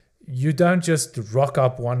you don't just rock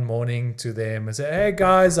up one morning to them and say, hey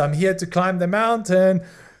guys, I'm here to climb the mountain.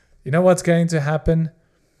 You know what's going to happen?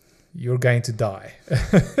 You're going to die.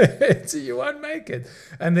 So you won't make it.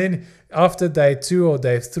 And then after day 2 or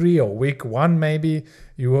day 3 or week 1, maybe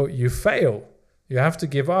you fail. You have to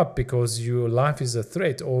give up because your life is a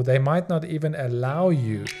threat, or they might not even allow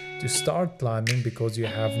you to start climbing because you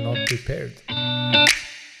have not prepared.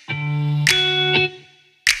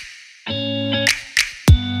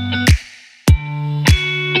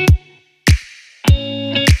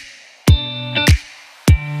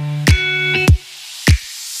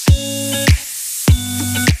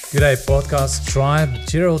 G'day podcast tribe,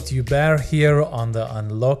 Gerald Hubert here on the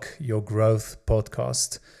Unlock Your Growth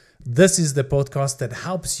podcast. This is the podcast that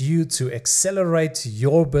helps you to accelerate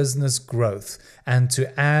your business growth and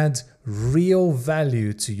to add real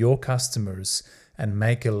value to your customers and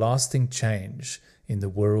make a lasting change in the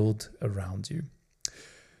world around you.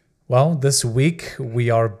 Well, this week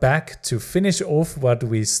we are back to finish off what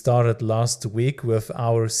we started last week with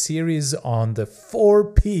our series on the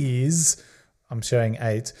 4 P's. I'm showing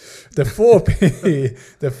 8. The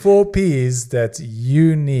 4 P's that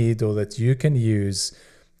you need or that you can use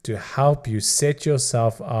to help you set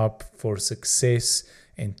yourself up for success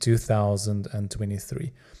in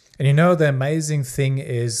 2023. And you know, the amazing thing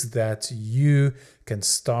is that you can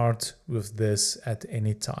start with this at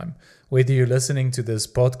any time. Whether you're listening to this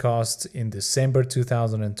podcast in December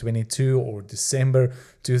 2022 or December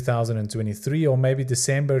 2023 or maybe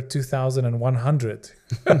December 2100.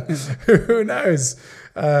 Who knows?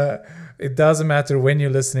 It doesn't matter when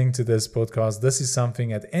you're listening to this podcast. This is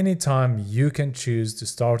something at any time you can choose to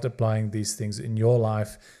start applying these things in your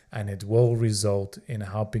life, and it will result in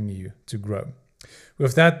helping you to grow.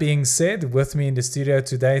 With that being said, with me in the studio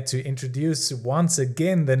today to introduce once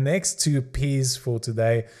again the next 2 P's for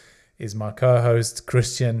today is my co-host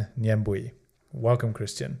Christian Nyambui. Welcome,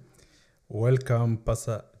 Christian. Welcome,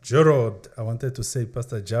 Pastor Gerald. I wanted to say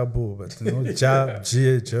Pastor Jabu, but no,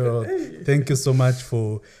 Gerald. Thank you so much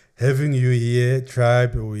for having you here,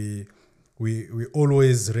 tribe. We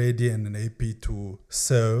always ready and happy to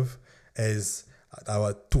serve as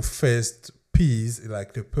our 2 first P's,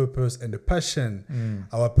 like the purpose and the passion.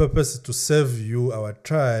 Our purpose is to serve you, our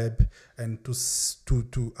tribe, and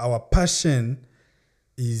to our passion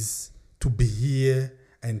is to be here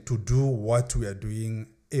and to do what we are doing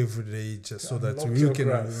every day, just so that you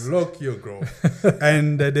can unlock your growth.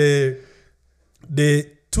 And the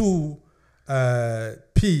 2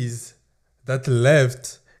 P's that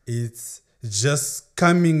left, it's just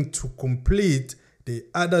coming to complete. The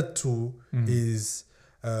other 2 is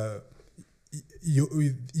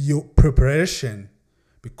your preparation,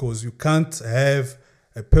 because you can't have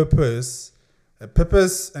a purpose. A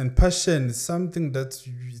purpose and passion is something that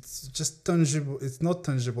it's just tangible. It's not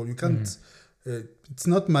tangible. You can't. It's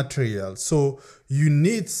not material. So you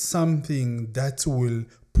need something that will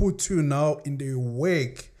put you now in the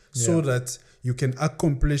work, so that you can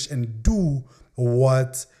accomplish and do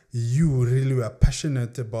what you really are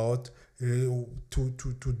passionate about.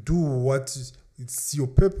 To do what it's your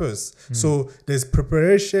purpose. So there's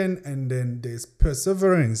preparation and then there's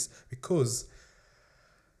perseverance, because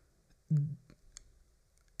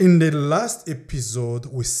in the last episode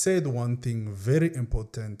we said one thing very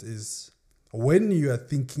important is when you are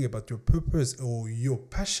thinking about your purpose or your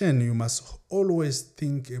passion, you must always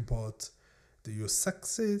think about your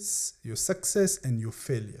success and your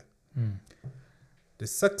failure. The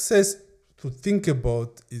success to think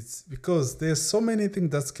about is because there's so many things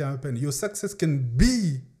that can happen. Your success can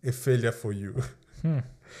be a failure for you.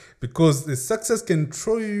 Because the success can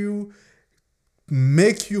throw you,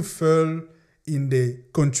 make you fail in the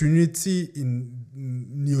continuity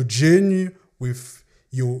in your journey with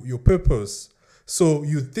your purpose. So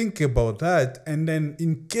you think about that, and then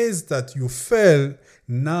in case that you fail,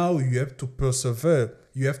 now you have to persevere.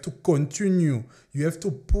 You have to continue. You have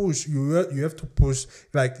to push. You have to push.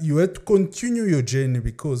 Like, you have to continue your journey,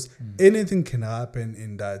 because anything can happen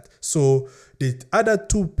in that. So the other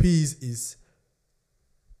 2 P's is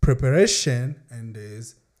preparation and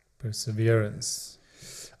there's perseverance.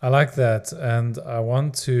 I like that. And I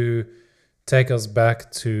want to take us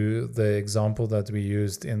back to the example that we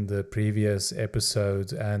used in the previous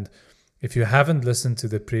episode. And if you haven't listened to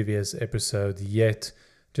the previous episode yet,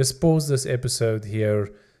 just pause this episode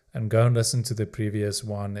here and go and listen to the previous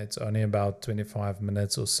one. It's only about 25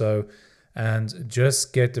 minutes or so. And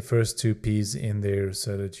just get the first 2 P's in there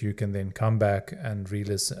so that you can then come back and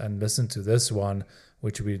re-listen and listen to this one,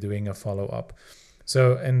 which we're doing a follow-up.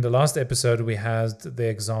 So in the last episode, we had the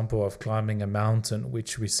example of climbing a mountain,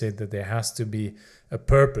 which we said that there has to be a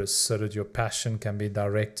purpose so that your passion can be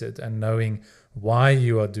directed and knowing why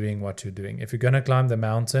you are doing what you're doing. If you're going to climb the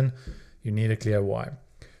mountain, you need a clear why.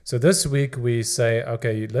 So this week we say,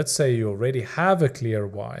 okay, let's say you already have a clear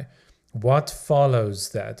why. What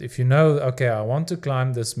follows that? If you know, okay, I want to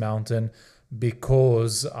climb this mountain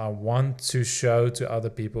because I want to show to other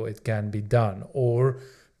people it can be done, or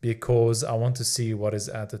because I want to see what is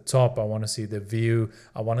at the top. I want to see the view.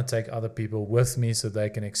 I want to take other people with me so they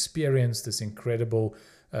can experience this incredible,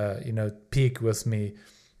 peak with me.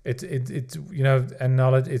 It's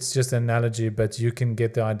just an analogy, but you can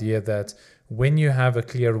get the idea that when you have a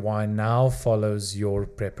clear why, now follows your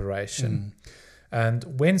preparation.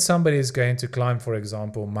 And when somebody is going to climb, for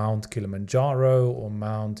example, Mount Kilimanjaro or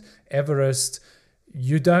Mount Everest,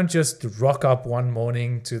 you don't just rock up one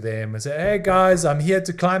morning to them and say, hey guys, I'm here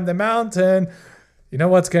to climb the mountain. You know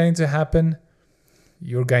what's going to happen?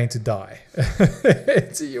 You're going to die.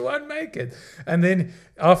 You won't make it. And then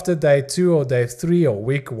after day 2 or day 3 or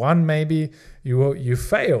week 1, maybe you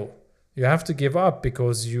fail. You have to give up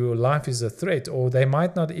because your life is a threat, or they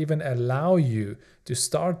might not even allow you to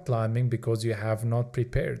start climbing because you have not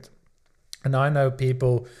prepared. And I know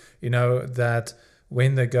people, that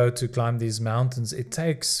when they go to climb these mountains, it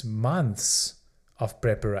takes months of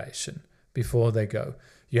preparation before they go.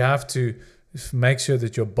 You have to make sure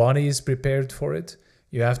that your body is prepared for it.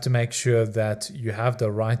 You have to make sure that you have the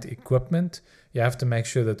right equipment. You have to make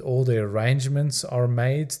sure that all the arrangements are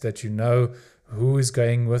made, that you know who is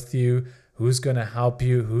going with you, who's going to help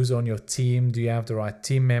you, who's on your team, do you have the right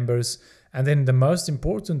team members? And then the most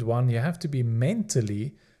important one, you have to be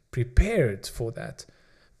mentally prepared for that.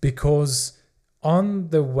 Because on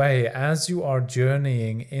the way, as you are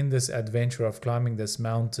journeying in this adventure of climbing this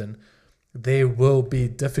mountain, there will be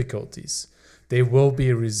difficulties. There will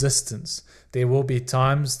be resistance. There will be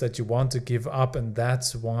times that you want to give up, and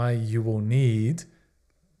that's why you will need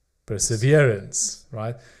perseverance,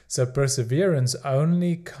 right? So perseverance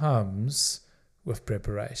only comes with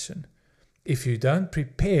preparation. If you don't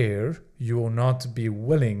prepare, you will not be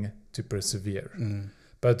willing to persevere.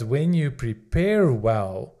 But when you prepare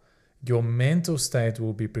well, your mental state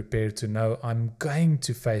will be prepared to know, I'm going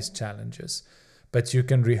to face challenges. But you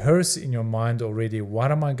can rehearse in your mind already,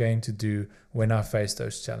 what am I going to do when I face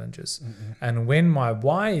those challenges? And when my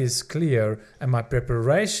why is clear and my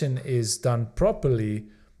preparation is done properly,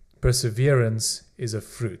 perseverance is a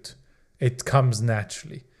fruit. It comes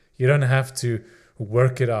naturally. You don't have to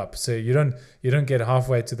work it up. So you don't get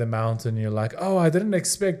halfway to the mountain and you're like, oh, I didn't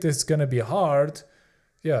expect it's going to be hard.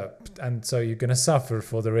 Yeah, and so you're going to suffer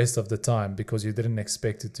for the rest of the time because you didn't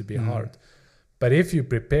expect it to be hard. But if you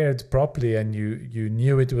prepared properly and you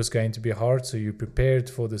knew it was going to be hard, so you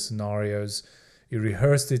prepared for the scenarios, you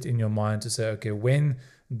rehearsed it in your mind to say, okay, when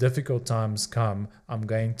difficult times come, I'm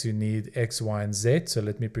going to need X, Y, and Z, so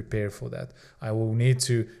let me prepare for that. I will need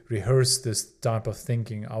to rehearse this type of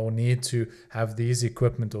thinking. I will need to have these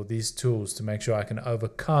equipment or these tools to make sure I can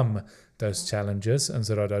overcome those challenges and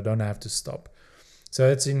so that I don't have to stop. So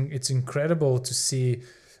it's incredible to see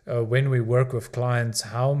when we work with clients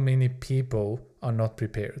how many people are not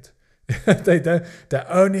prepared. They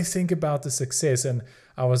only think about the success. And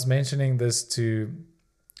I was mentioning this to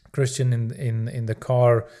Christian in the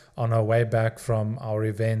car on our way back from our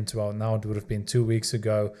event. Well, now it would have been 2 weeks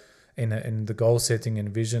ago in the goal setting and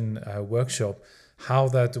vision workshop. How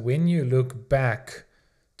that when you look back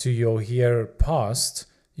to your year past,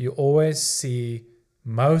 you always see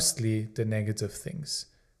mostly the negative things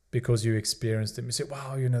because you experienced them. You say,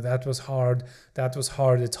 wow, that was hard. That was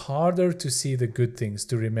hard. It's harder to see the good things,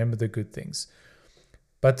 to remember the good things.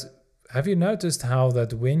 But have you noticed how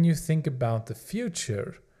that when you think about the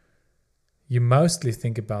future, you mostly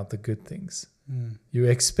think about the good things? You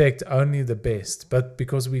expect only the best, but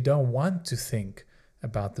because we don't want to think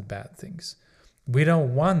about the bad things. We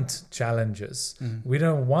don't want challenges. We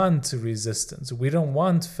don't want resistance. We don't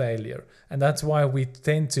want failure. And that's why we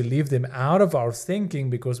tend to leave them out of our thinking,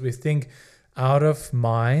 because we think out of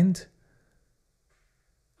mind,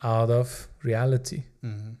 out of reality.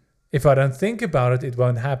 If I don't think about it, it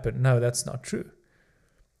won't happen. No, that's not true.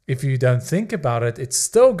 If you don't think about it, it's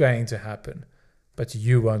still going to happen, but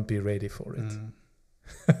you won't be ready for it.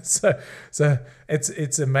 So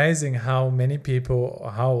it's amazing how many people,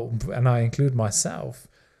 and I include myself,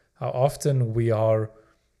 how often we are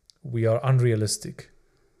unrealistic,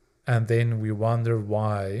 and then we wonder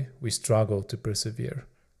why we struggle to persevere,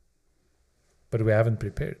 but we haven't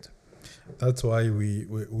prepared. That's why we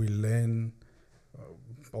learn,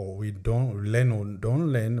 or we don't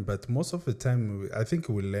learn, but most of the time I think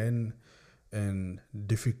we learn and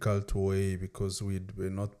difficult way because we were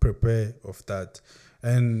not prepared of that.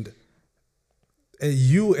 And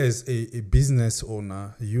you as a business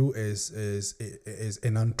owner, you as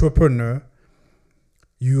an entrepreneur,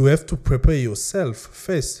 you have to prepare yourself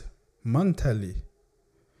first mentally.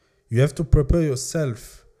 You have to prepare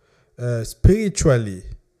yourself spiritually.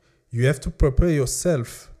 You have to prepare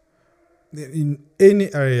yourself in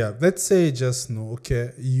any area. Let's say just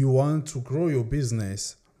okay, you want to grow your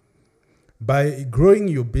business. By growing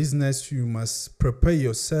your business, you must prepare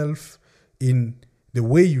yourself in the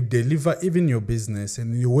way you deliver even your business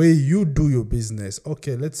and the way you do your business.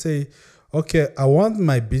 Okay, let's say, okay, I want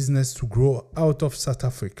my business to grow out of South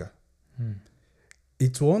Africa.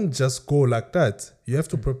 It won't just go like that. You have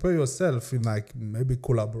to prepare yourself in like maybe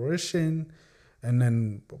collaboration. And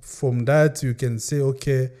then from that, you can say,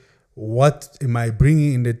 okay, what am I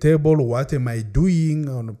bringing in the table? What am I doing?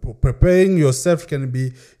 Preparing yourself can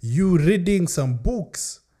be you reading some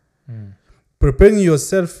books. Preparing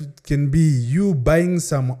yourself can be you buying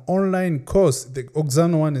some online course. The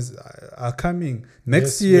Oxan one are coming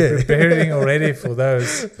next year. We're preparing already for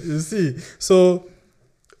those. You see, so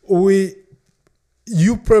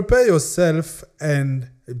you prepare yourself and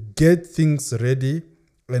get things ready.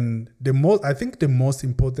 And I think the most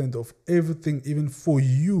important of everything, even for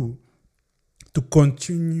you to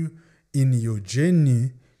continue in your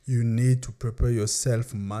journey, you need to prepare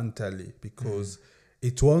yourself mentally because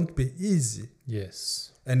it won't be easy.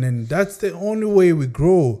 Yes. And then that's the only way we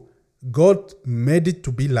grow. God made it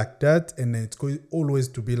to be like that, and then it's going always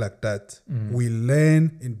to be like that. We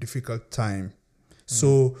learn in difficult time.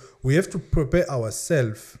 So we have to prepare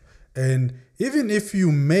ourselves. And even if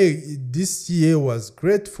this year was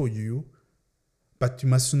great for you, but you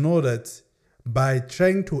must know that by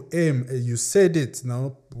trying to aim, you said it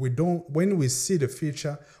now, when we see the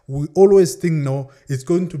future, we always think, no, it's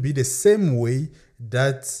going to be the same way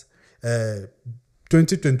that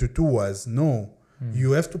 2022 was. No,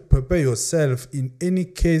 you have to prepare yourself in any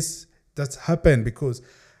case that's happened, because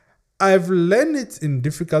I've learned it in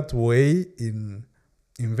difficult way in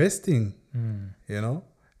investing,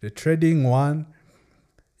 the trading one.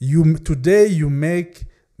 Today you make,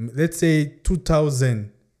 let's say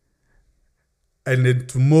 2,000, and then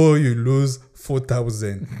tomorrow you lose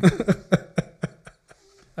 4,000.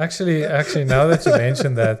 Actually, now that you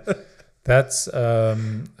mentioned that, that's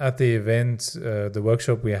at the event, the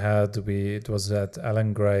workshop we had. It was at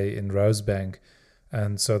Allan Gray in Rosebank,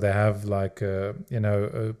 and so they have like a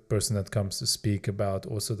person that comes to speak about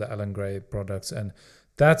also the Allan Gray products, and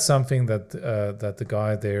that's something that the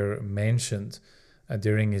guy there mentioned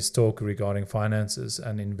during his talk regarding finances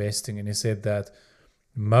and investing, and he said that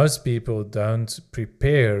most people don't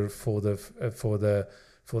prepare for the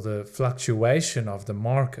fluctuation of the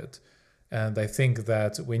market, and they think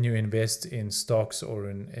that when you invest in stocks or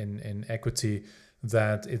in equity,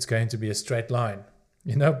 that it's going to be a straight line,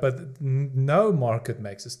 but no market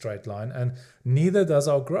makes a straight line, and neither does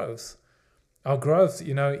our growth. Our growth,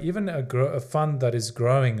 even a fund that is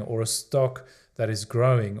growing, or a stock that is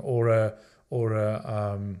growing, or a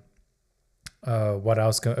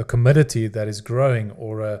commodity that is growing,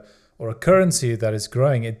 or a currency that is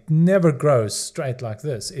growing, it never grows straight like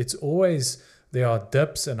this. It's always, there are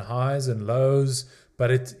dips and highs and lows, but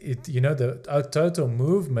the total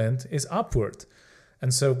movement is upward.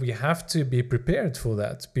 And so we have to be prepared for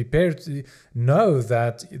that, prepared to know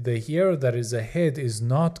that the year that is ahead is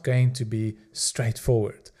not going to be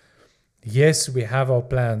straightforward. Yes, we have our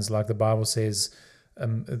plans, like the Bible says,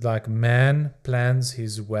 like man plans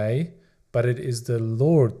his way, but it is the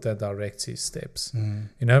Lord that directs his steps.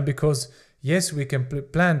 Because yes, we can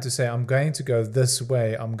plan to say, I'm going to go this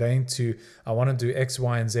way. I want to do X,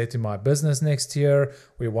 Y, and Z in my business next year.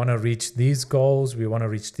 We want to reach these goals. We want to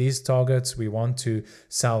reach these targets. We want to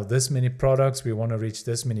sell this many products. We want to reach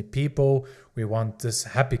this many people. We want this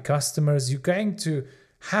happy customers. You're going to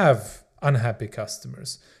have unhappy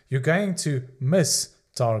customers. You're going to miss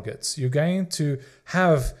targets. You're going to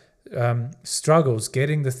have struggles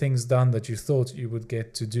getting the things done that you thought you would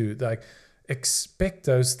get to do. Like, expect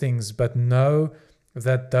those things, but know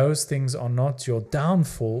that those things are not your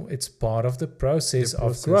downfall. It's part of the process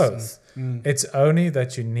of growth. It's only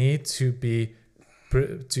that you need to be,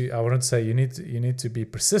 I wouldn't say you need to be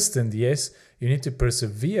persistent. Yes, you need to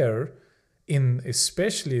persevere in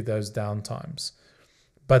especially those down times,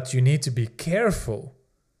 but you need to be careful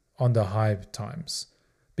on the high times,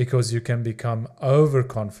 because you can become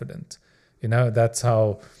overconfident. That's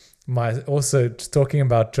how also talking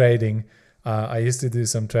about trading, I used to do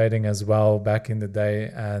some trading as well back in the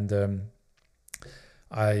day, and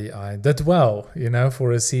I did well,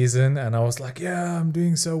 for a season, and I was like, yeah, I'm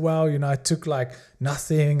doing so well. I took like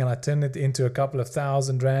nothing and I turned it into a couple of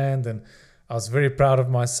 $1,000, and I was very proud of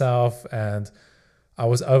myself, and I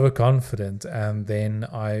was overconfident. And then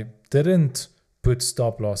I didn't put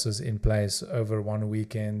stop losses in place over one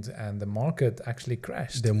weekend, and the market actually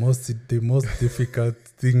crashed. The most difficult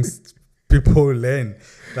things people learn,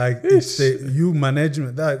 like it's the you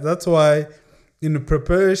management. That's why in the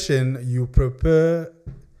preparation you prepare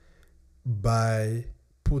by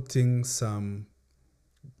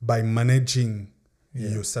managing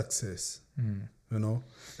your success.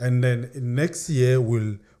 And then next year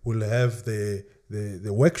we'll have the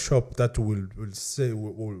workshop that will say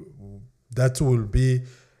that will be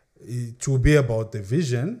to be about the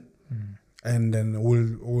vision, and then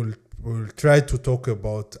we'll try to talk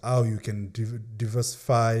about how you can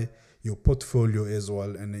diversify your portfolio as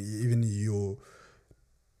well, and even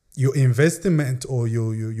your investment or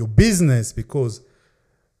your business, because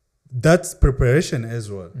that's preparation as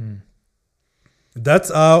well. That's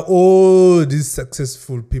how all these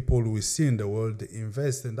successful people we see in the world, they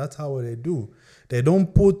invest, and that's how they do. They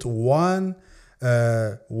don't put all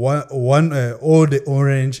the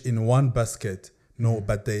orange in one basket. No,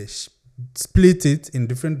 but they split it in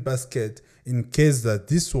different baskets in case that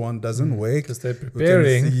this one doesn't work. Because they're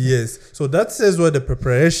preparing. Yes. So that says what the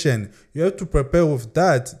preparation. You have to prepare with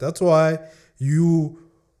that. That's why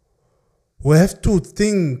we have to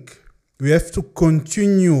think. We have to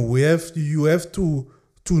continue. You have to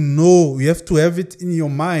know. You have to have it in your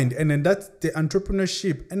mind. And then that's the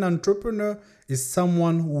entrepreneurship. An entrepreneur is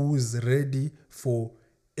someone who is ready for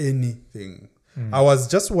anything. I was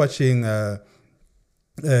just watching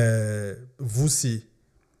Vusi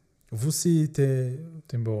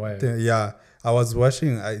Timberway. Yeah, I was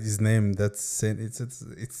watching his name.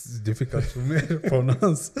 It's difficult to me to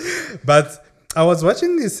pronounce, but I was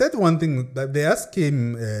watching. He said one thing that they asked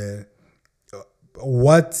him,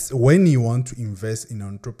 when you want to invest in an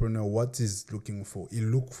entrepreneur, what is looking for?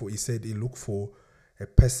 He said he look for a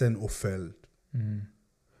person who failed,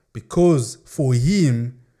 because for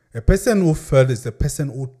him, a person who failed is a person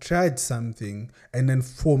who tried something, and then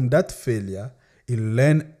from that failure, he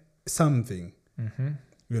learned something, and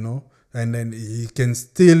then he can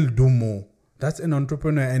still do more. That's an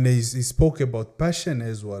entrepreneur, and he spoke about passion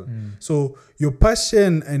as well. So your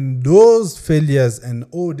passion and those failures and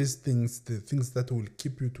all these things, the things that will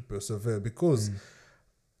keep you to persevere, because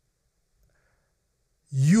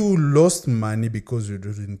you lost money because you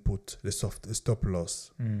didn't put the stop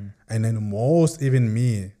loss. And then even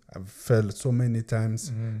me, I've failed so many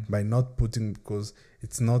times by not putting, because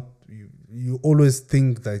it's not, you always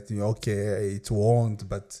think that, okay, it won't,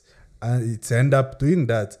 but it's end up doing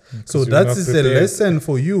that. So that is a lesson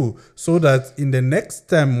for you, so that in the next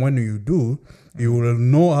time when you do, you will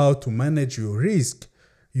know how to manage your risk.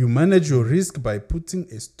 You manage your risk by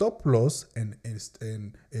putting a stop loss and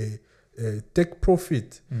a take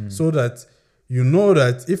profit, so that you know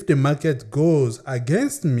that if the market goes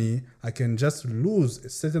against me, I can just lose a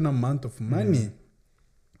certain amount of money.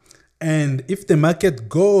 And if the market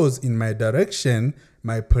goes in my direction,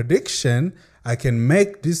 my prediction, I can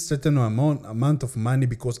make this certain amount of money,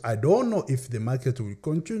 because I don't know if the market will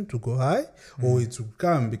continue to go high or it will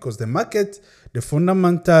come, because the market, the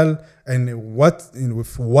fundamental, and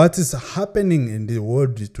with what is happening in the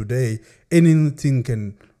world today, anything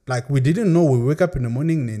can, like we didn't know, we wake up in the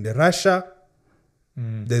morning in Russia,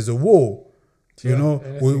 there's a war. We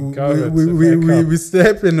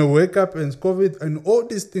sleep and wake up, and COVID and all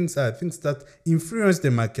these things are things that influence the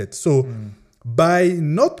market. So by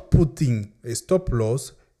not putting a stop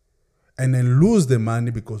loss and then lose the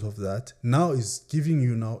money because of that, now is giving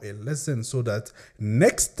you now a lesson, so that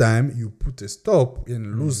next time you put a stop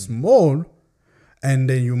and lose small, and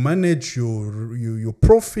then you manage your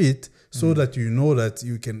profit, so that you know that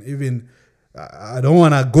you can even, I don't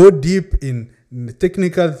want to go deep in the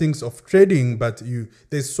technical things of trading, but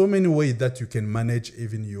there's so many ways that you can manage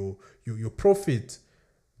even your profit,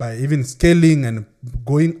 by even scaling and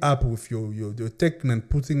going up with your tech and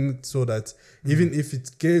putting it, so that even if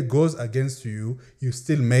it goes against you, you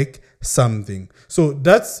still make something. So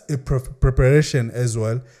that's a preparation as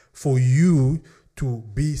well for you to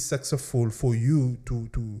be successful, for you to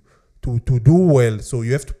do well. So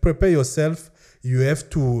you have to prepare yourself. You have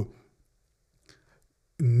to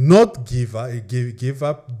not give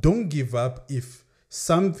up. Don't give up if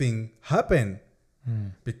something happen,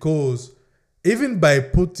 because even by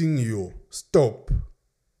putting your stop,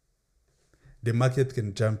 the market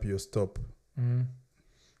can jump your stop.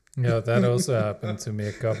 Yeah, that also happened to me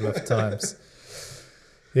a couple of times.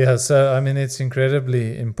 Yeah, so I mean, it's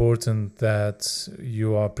incredibly important that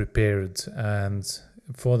you are prepared, and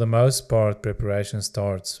for the most part, preparation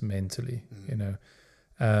starts mentally, you know.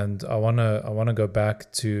 And I wanna go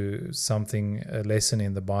back to something, a lesson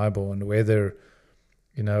in the Bible, and whether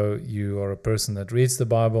you know you are a person that reads the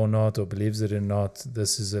Bible or not, or believes it or not,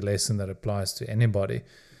 this is a lesson that applies to anybody.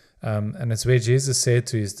 And it's where Jesus said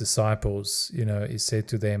to his disciples, you know, he said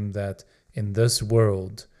to them that in this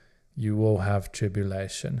world you will have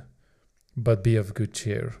tribulation, but be of good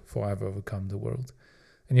cheer, for I've overcome the world.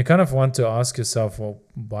 And you kind of want to ask yourself, well,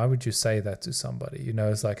 why would you say that to somebody? You know,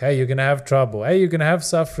 it's like, hey, you're going to have trouble. Hey, you're going to have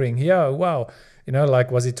suffering. Yeah, wow. You know,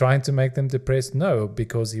 like, was he trying to make them depressed? No,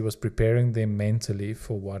 because he was preparing them mentally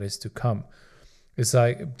for what is to come. It's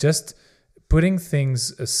like just putting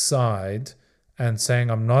things aside and saying,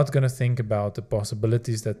 I'm not going to think about the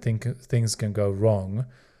possibilities that things can go wrong.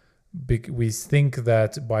 We think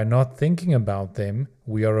that by not thinking about them,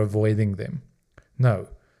 we are avoiding them. No.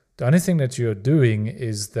 The only thing that you're doing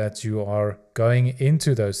is that you are going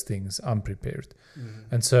into those things unprepared.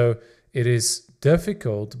 And so it is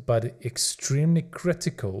difficult, but extremely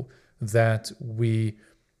critical that we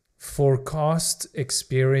forecast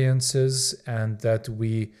experiences and that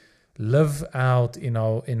we live out in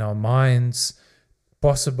our minds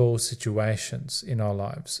possible situations in our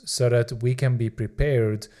lives so that we can be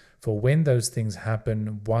prepared for when those things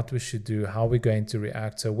happen, what we should do, how we're going to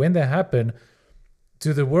react. So when they happen,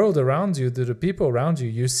 to the world around you, to the people around you,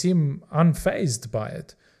 you seem unfazed by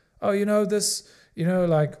it. Oh, you know, this, you know,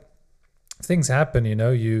 like things happen, you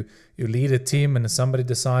know, you lead a team and somebody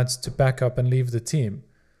decides to pack up and leave the team.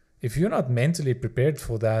 If you're not mentally prepared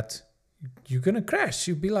for that, you're going to crash.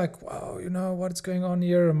 You'll be like, wow, you know, what's going on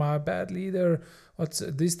here? Am I a bad leader? What's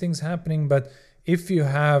these things happening? But if you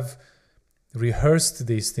have rehearsed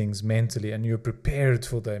these things mentally and you're prepared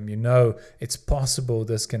for them, you know, it's possible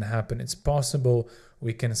this can happen. It's possible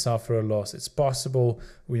we can suffer a loss. It's possible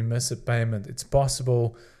we miss a payment. It's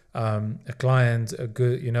possible a client, a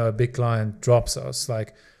big client drops us.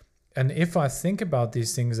 Like, and if I think about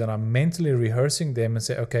these things and I'm mentally rehearsing them and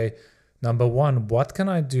say, okay, number one, what can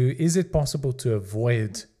I do? Is it possible to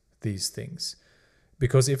avoid these things?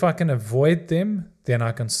 Because if I can avoid them, then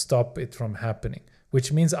I can stop it from happening,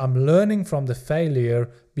 which means I'm learning from the failure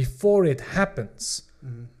before it happens.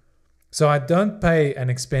 So I don't pay an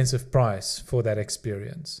expensive price for that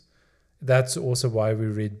experience. That's also why we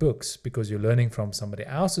read books, because you're learning from somebody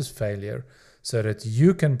else's failure so that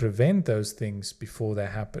you can prevent those things before they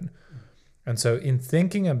happen. And so in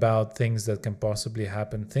thinking about things that can possibly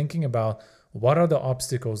happen, thinking about what are the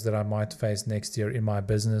obstacles that I might face next year in my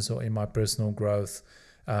business or in my personal growth,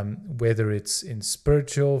 whether it's in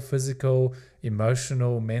spiritual, physical,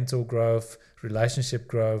 emotional, mental growth, relationship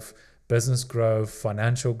growth, business growth,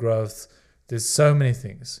 financial growth. There's so many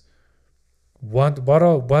things. What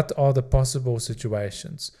are the possible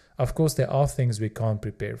situations? Of course, there are things we can't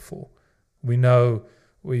prepare for. We know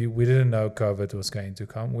we didn't know COVID was going to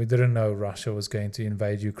come. We didn't know Russia was going to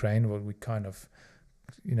invade Ukraine. Well, we kind of,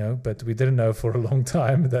 you know, but we didn't know for a long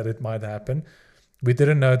time that it might happen. We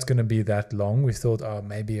didn't know it's going to be that long. We thought, oh,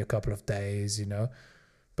 maybe a couple of days, you know.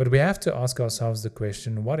 But we have to ask ourselves the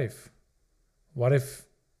question, what if? What if,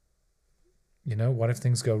 you know, what if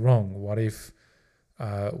things go wrong? What if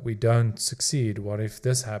we don't succeed? What if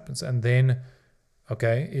this happens? And then,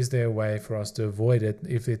 okay, is there a way for us to avoid it?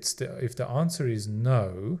 If the answer is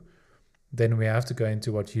no, then we have to go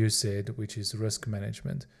into what you said, which is risk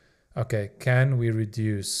management. Okay, can we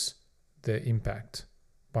reduce the impact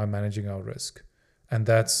by managing our risk? And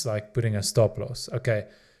that's like putting a stop loss. Okay,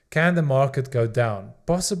 can the market go down?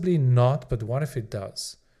 Possibly not, but what if it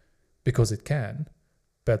does? Because it can,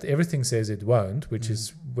 but everything says it won't, which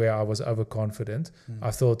is where I was overconfident.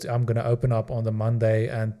 I thought I'm going to open up on the Monday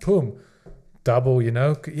and boom, double,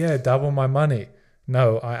 double my money.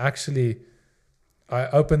 No, I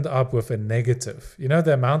opened up with a negative. You know,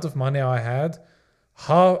 the amount of money I had,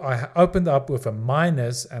 I opened up with a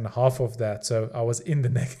minus and half of that. So I was in the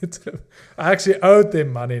negative. I actually owed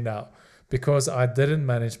them money now because I didn't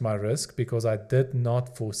manage my risk, because I did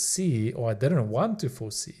not foresee, or I didn't want to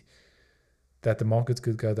foresee, that the market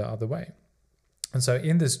could go the other way. And so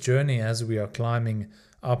in this journey, as we are climbing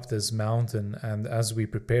up this mountain and as we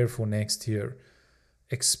prepare for next year,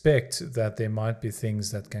 expect that there might be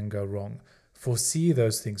things that can go wrong. Foresee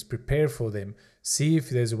those things, prepare for them, see if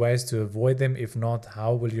there's ways to avoid them. If not,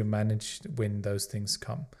 how will you manage when those things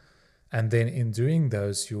come? And then in doing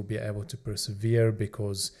those, you'll be able to persevere,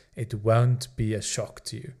 because it won't be a shock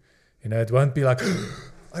to you. You know, it won't be like,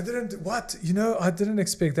 I didn't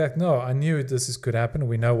expect that. No, I knew this could happen.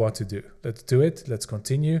 We know what to do. Let's do it. Let's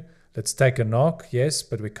continue. let's take a knock, yes,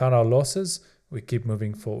 but we cut our losses, we keep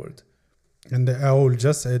moving forward. And I will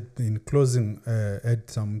just add in closing, add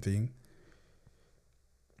something.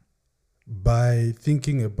 By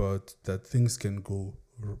thinking about that things can go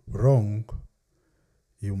wrong,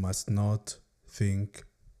 you must not think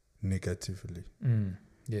negatively.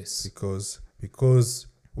 Yes. Because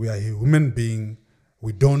we are a human being,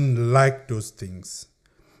 we don't like those things.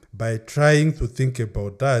 By trying to think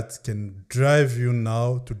about that can drive you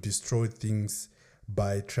now to destroy things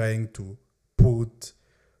by trying to put,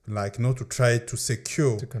 like, not to try to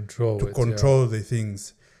secure, To control the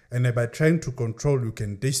things. And by trying to control, you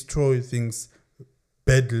can destroy things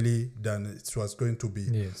badly than it was going to be.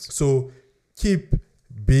 Yes. So keep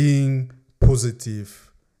being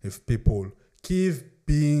positive with people. Keep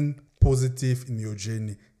being positive in your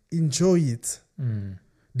journey. Enjoy it.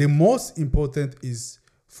 The most important is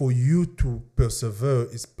for you to persevere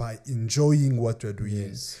is by enjoying what you're doing.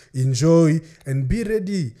 Yes. Enjoy and be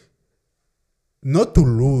ready not to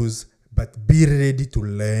lose, but be ready to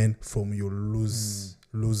learn from your losses.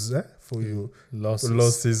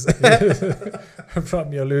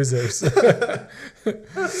 From your losers.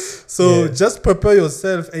 So just prepare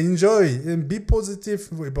yourself, enjoy, and be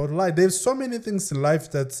positive about life. There's so many things in life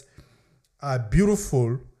that are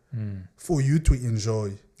beautiful for you to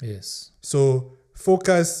enjoy. Yes. So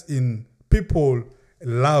focus in people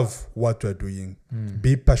love what you're doing.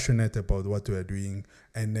 Be passionate about what you're doing,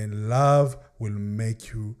 and then love will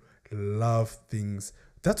make you love things.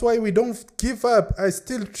 That's why we don't give up.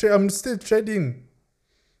 I'm still trading.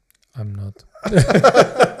 I'm not.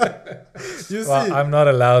 You Well, see, I'm not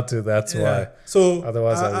allowed to. That's why. So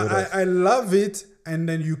Otherwise, I would have. I love it, and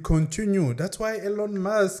then you continue. That's why Elon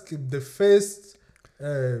Musk, the first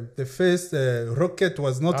rocket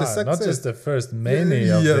was not a success. Not just the first, many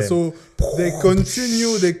of them. So they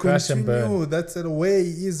continue. Crash and burn. That's the way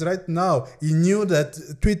he is right now. He knew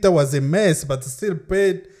that Twitter was a mess, but still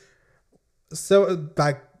paid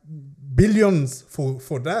billions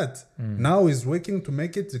for that. Now he's working to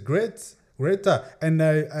make it greater, and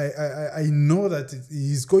I know that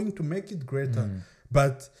he's going to make it greater.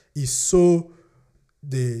 But it's so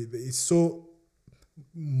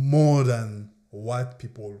more than what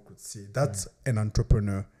people could see. That's an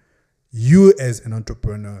entrepreneur. You as an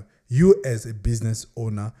entrepreneur, you as a business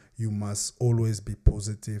owner, you must always be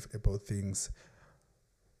positive about things.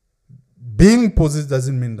 Being positive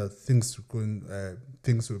doesn't mean that things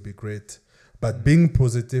will be great, but being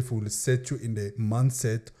positive will set you in the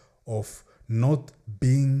mindset of not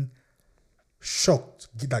being shocked,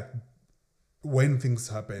 like when things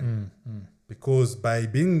happen. Because by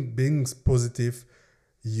being positive,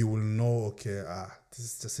 you will know, okay, this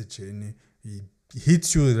is just a journey. It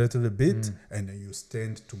hits you a little bit, and then you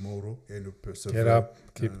stand tomorrow and you persevere. Get up,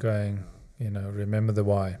 keep going. Remember the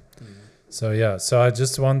why. So I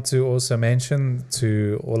just want to also mention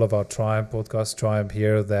to all of our podcast tribe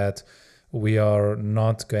here that we are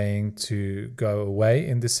not going to go away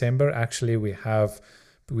in December. Actually, we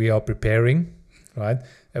are preparing, right,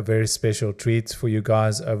 a very special treat for you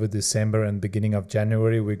guys over December and beginning of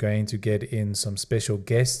January. We're going to get in some special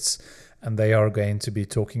guests, and they are going to be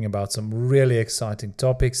talking about some really exciting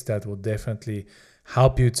topics that will definitely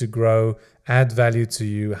help you to grow, add value to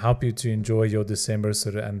you, help you to enjoy your December,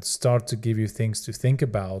 and start to give you things to think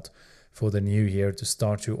about for the new year, to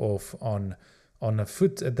start you off on a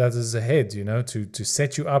foot that is ahead, to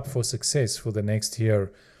set you up for success for the next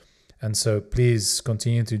year. And so please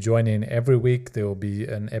continue to join in every week. There will be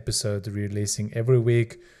an episode releasing every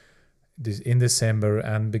week in December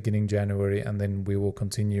and beginning January, and then we will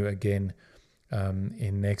continue again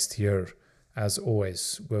in next year, as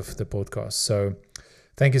always, with the podcast. So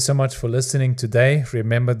thank you so much for listening today.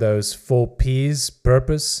 Remember those 4 P's: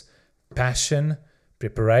 purpose, passion,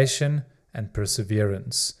 preparation, and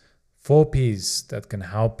perseverance. 4 P's that can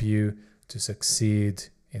help you to succeed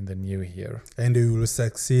in the new year. And you will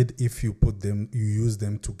succeed if you use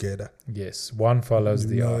them together. Yes, one follows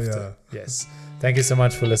the other. Yeah. Yes. Thank you so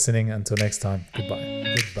much for listening. Until next time,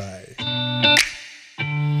 goodbye. Goodbye.